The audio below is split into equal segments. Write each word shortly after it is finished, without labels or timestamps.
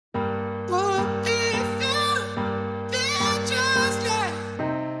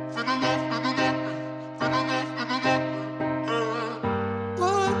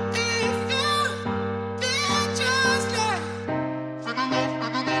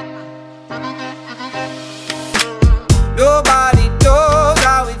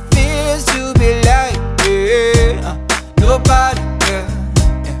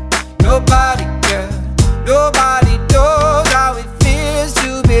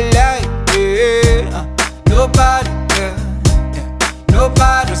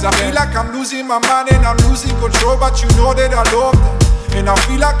my mind and I'm losing control, but you know that I love that. And I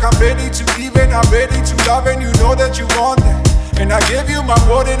feel like I'm ready to give and I'm ready to love, and you know that you want that. And I gave you my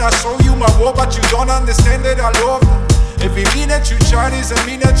word and I show you my word, but you don't understand that I love that. If it mean that you tried, doesn't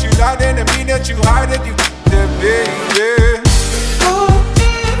mean that you lied, and it mean that you hide it, you that baby.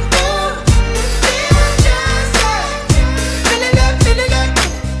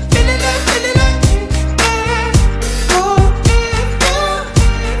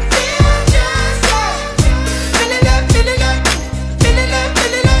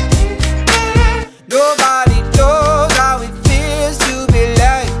 Nobody knows how it feels to be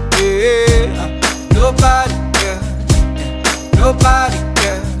like, nobody, nobody,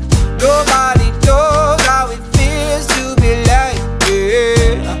 nobody knows how it feels to be like,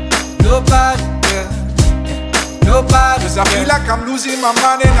 nobody, nobody. Cause I feel like I'm losing my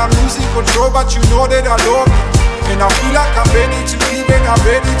mind and I'm losing control, but you know that I love it. And I feel like I'm ready to give and I'm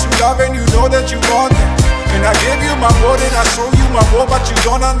ready to love, and you know that you want it. And I gave you my word and I show you my word, but you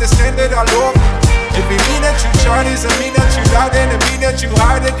don't understand that I love it. If it mean that you tried, doesn't mean that you lied, and it mean that you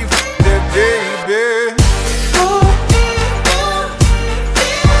hide